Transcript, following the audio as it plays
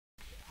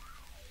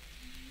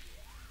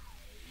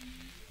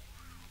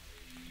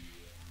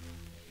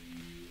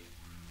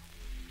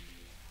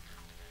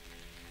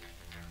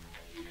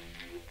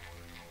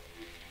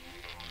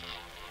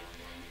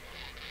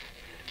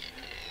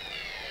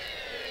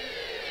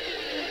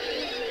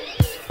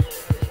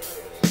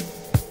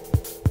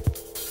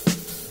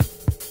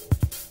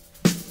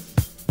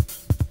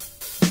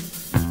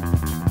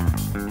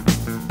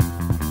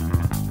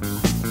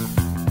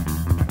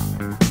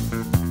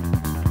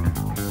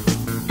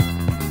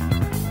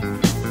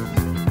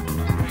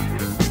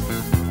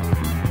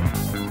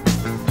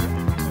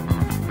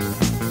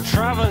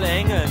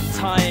tying and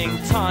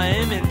tying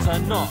time into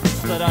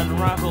knots that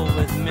unravel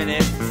with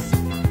minutes.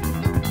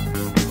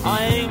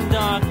 I aimed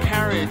our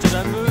carriage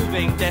at a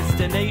moving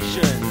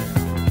destination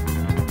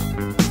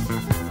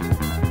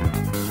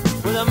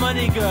with a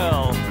money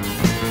girl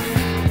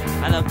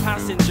and a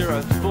passenger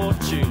of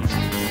fortune.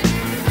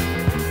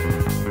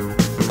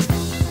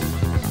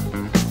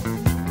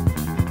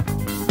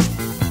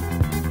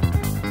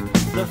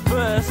 The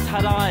first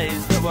had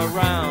eyes that were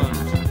round,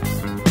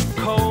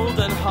 cold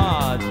and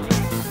hard.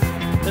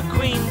 The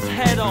Queen's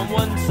head on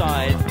one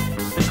side,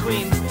 the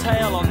Queen's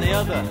tail on the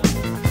other,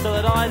 so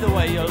that either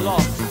way you're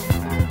lost.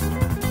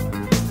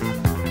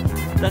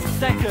 The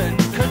second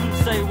couldn't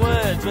say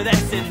words with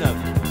S in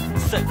them.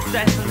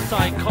 Success and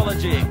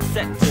psychology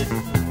accepted.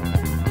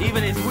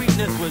 Even his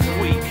weakness was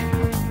weak.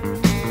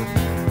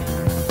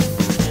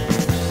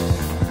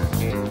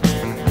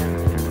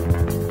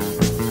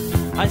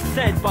 I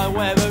said by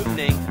way of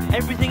opening,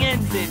 everything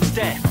ends in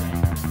death.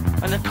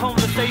 And the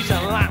conversation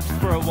lapsed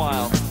for a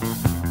while.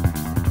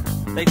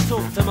 They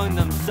talked among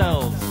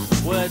themselves,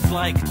 words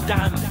like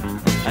damn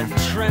and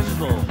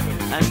tremble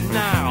and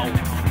now.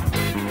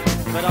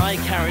 But I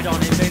carried on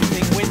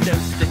inventing window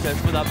stickers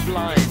with a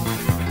blind,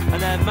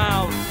 and their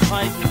mouths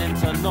tightened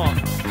into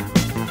knots.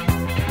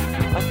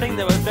 I think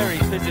they were very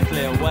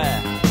physically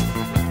aware.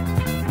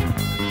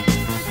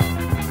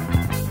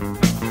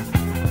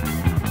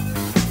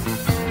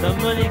 The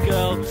money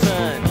girl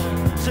turned.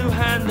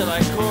 Two-handed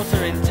I caught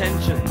her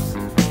intentions.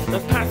 The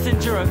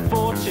passenger of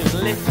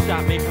fortune lifted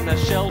at me from the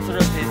shelter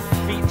of his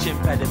speech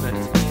impediment.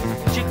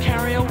 She'd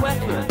carry a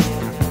weapon.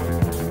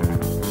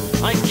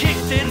 I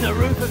kicked in the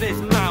roof of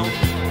his mouth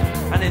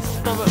and his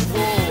stomach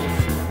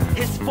walls,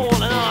 his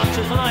fallen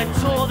arches, and I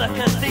tore the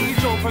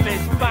cathedral from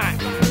his back.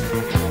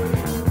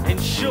 In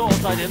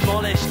short, I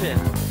demolished him.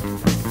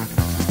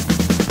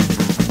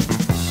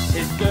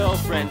 His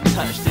girlfriend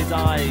touched his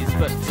eyes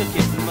but took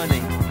his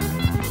money.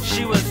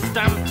 She was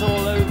stamped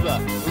all over,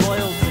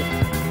 loyalty,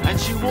 and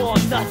she wore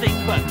nothing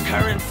but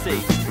currency.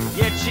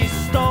 Yet she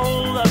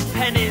stole the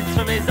pennies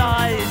from his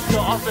eyes to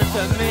offer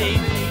to me.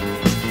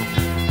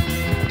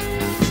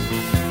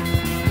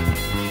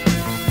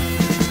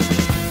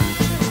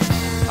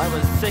 I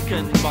was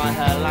sickened by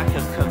her lack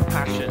of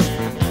compassion,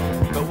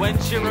 but when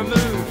she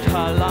removed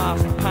her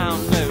last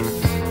pound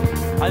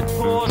note, I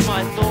poured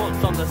my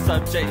thoughts on the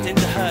subject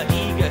into her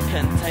eager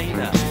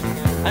container,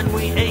 and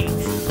we ate,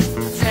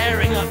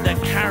 tearing up the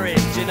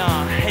carriage in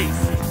our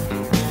haste.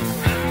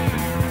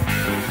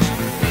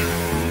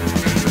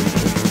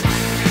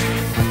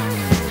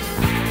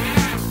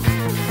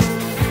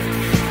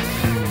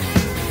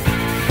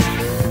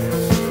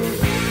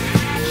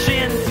 She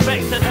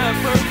inspected her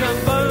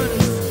broken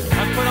bones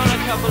and put on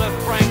a couple of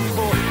francs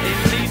for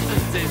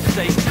indecency's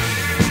sake,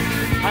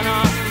 and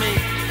asked me,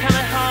 can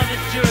I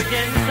harvest you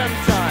again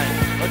sometime,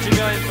 or do you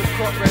go in for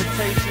crop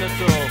rotation at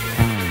all?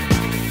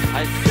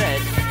 I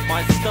said,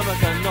 my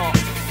stomach or not,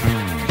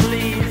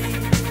 please,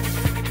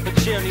 but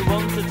she only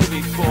wanted to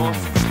be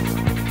forced.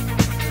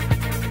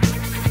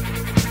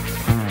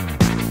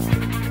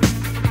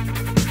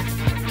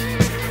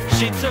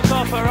 She took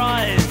off her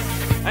eyes,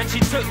 and she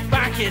took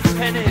back his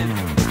pennies,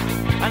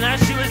 and as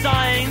she was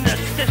eyeing the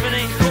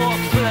stiffening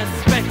corpse with a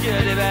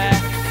speculative air,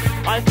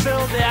 I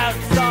filled the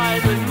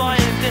outside with my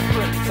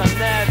indifference and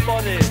their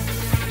bodies.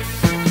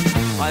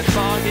 I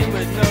bargained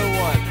with no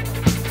one.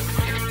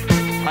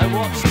 I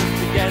watched them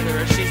together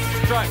as she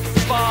struck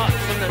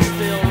sparks from the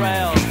steel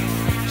rail.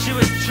 She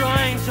was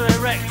trying to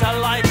erect a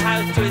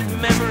lighthouse to his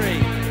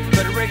memory,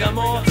 but rigor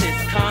mortis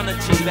can't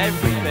achieve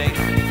everything.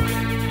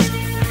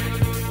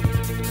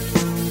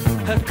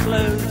 Her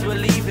clothes were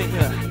leaving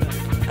her,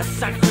 a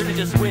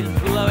sacrilegious wind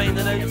blowing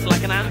the notes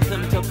like an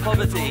anthem to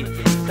poverty,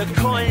 the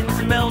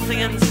coins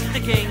melting and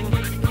sticking,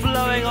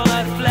 flowing on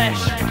her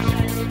flesh.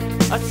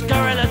 A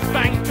scurrilous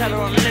bank teller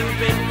on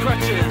limping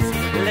crutches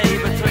lay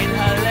between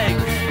her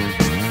legs,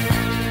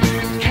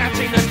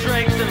 catching the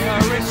dregs of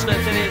her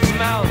richness in his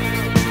mouth,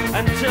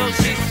 until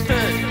she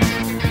stood,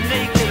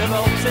 naked of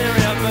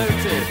ulterior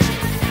motive,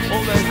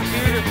 almost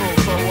beautiful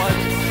for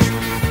once.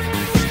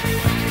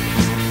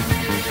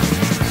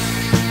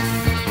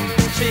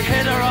 She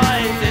hid her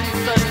eyes in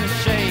sudden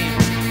shame,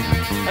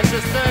 as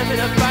the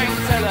servitor bank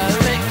teller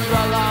licked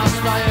the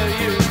last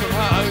IOU from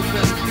her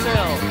open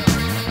till,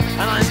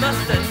 and I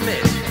must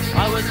admit,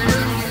 I was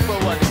moved for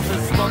once to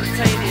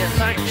spontaneous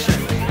action,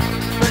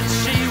 but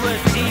she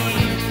was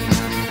Eve.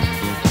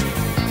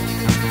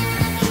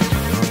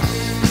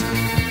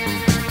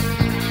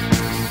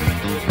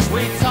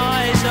 We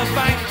tied the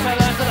bank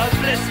teller to the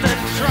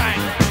blistered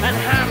track and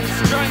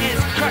hamstrung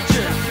his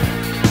crutches.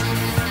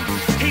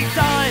 He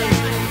died,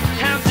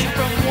 counting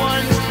from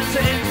 1 to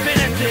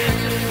infinity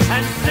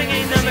and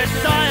singing the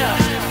Messiah.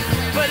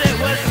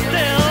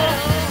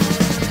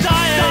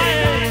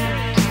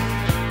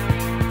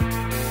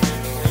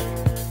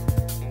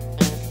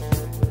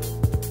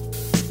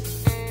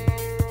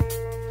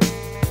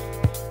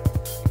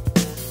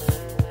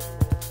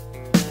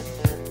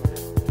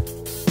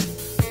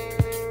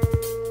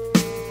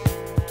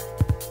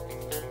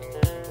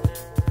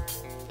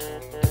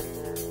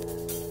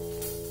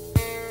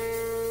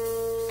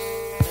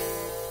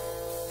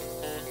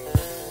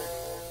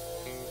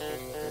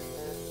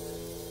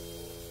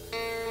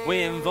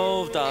 We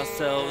involved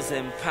ourselves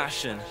in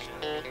passion.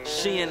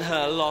 She in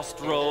her lost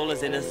role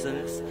as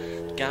innocence,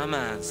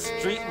 gamin,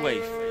 street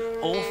waif,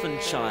 orphan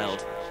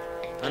child.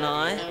 And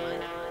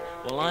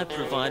I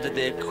provided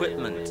the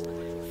equipment,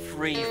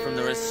 free from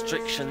the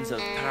restrictions of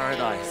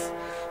paradise.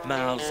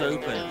 Mouths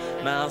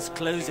open, mouths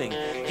closing,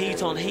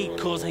 heat on heat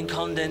causing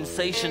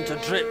condensation to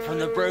drip from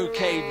the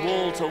brocade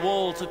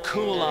wall to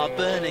cool our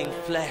burning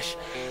flesh.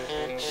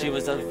 She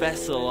was a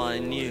vessel I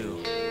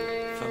knew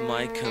for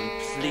my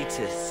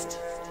completest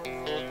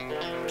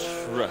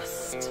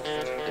trust. So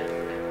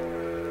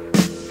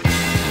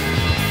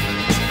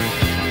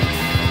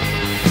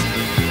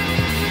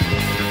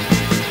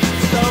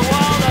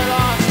while the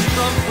last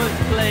trump was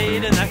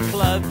played in the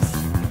clubs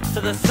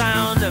to the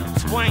sound of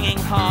twanging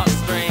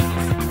heartstrings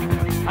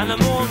and the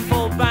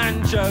mournful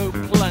banjo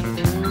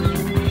plunked,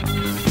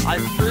 I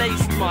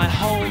placed my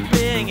whole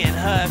being in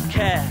her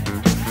care,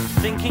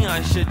 thinking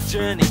I should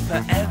journey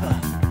forever,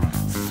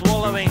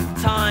 swallowing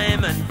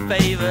time and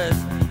favors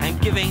and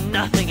giving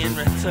nothing in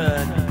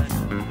return.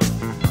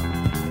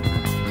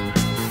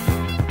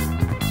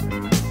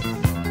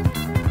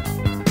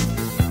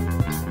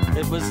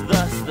 It was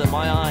thus that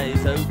my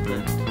eyes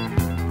opened,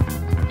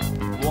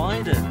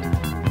 widened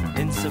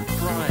in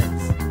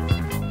surprise,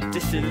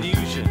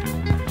 disillusion,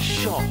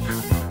 shock,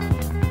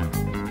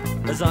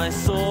 as I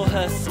saw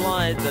her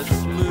slide the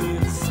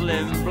smooth,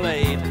 slim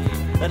blade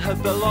that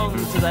had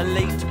belonged to the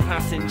late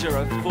passenger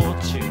of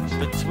fortune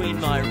between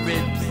my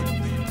ribs.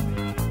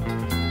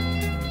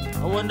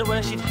 I wonder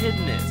where she'd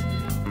hidden it.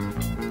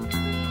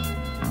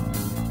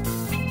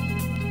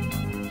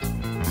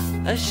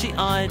 As she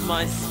eyed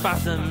my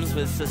spasms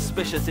with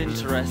suspicious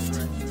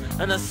interest,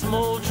 and a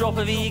small drop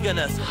of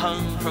eagerness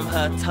hung from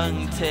her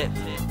tongue tip.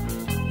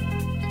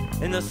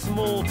 In the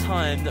small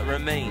time that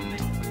remained,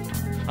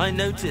 I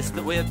noticed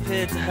that we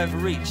appeared to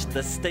have reached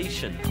the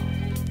station.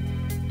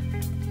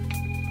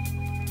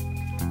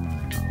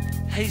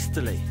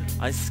 Hastily,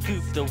 I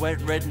scooped the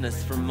wet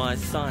redness from my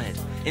side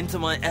into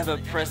my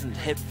ever-present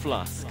hip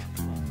flask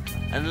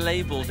and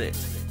labelled it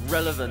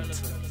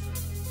relevant.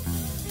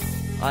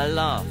 I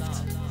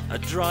laughed, a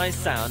dry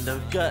sound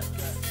of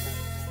guts.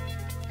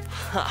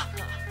 Ha!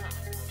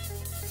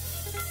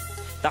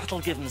 That'll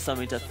give them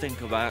something to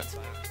think about.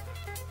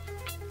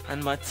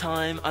 And my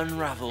time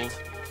unravelled,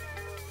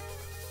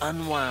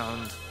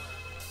 unwound,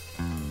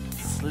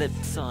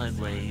 slipped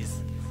sideways,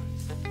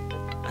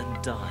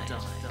 and died.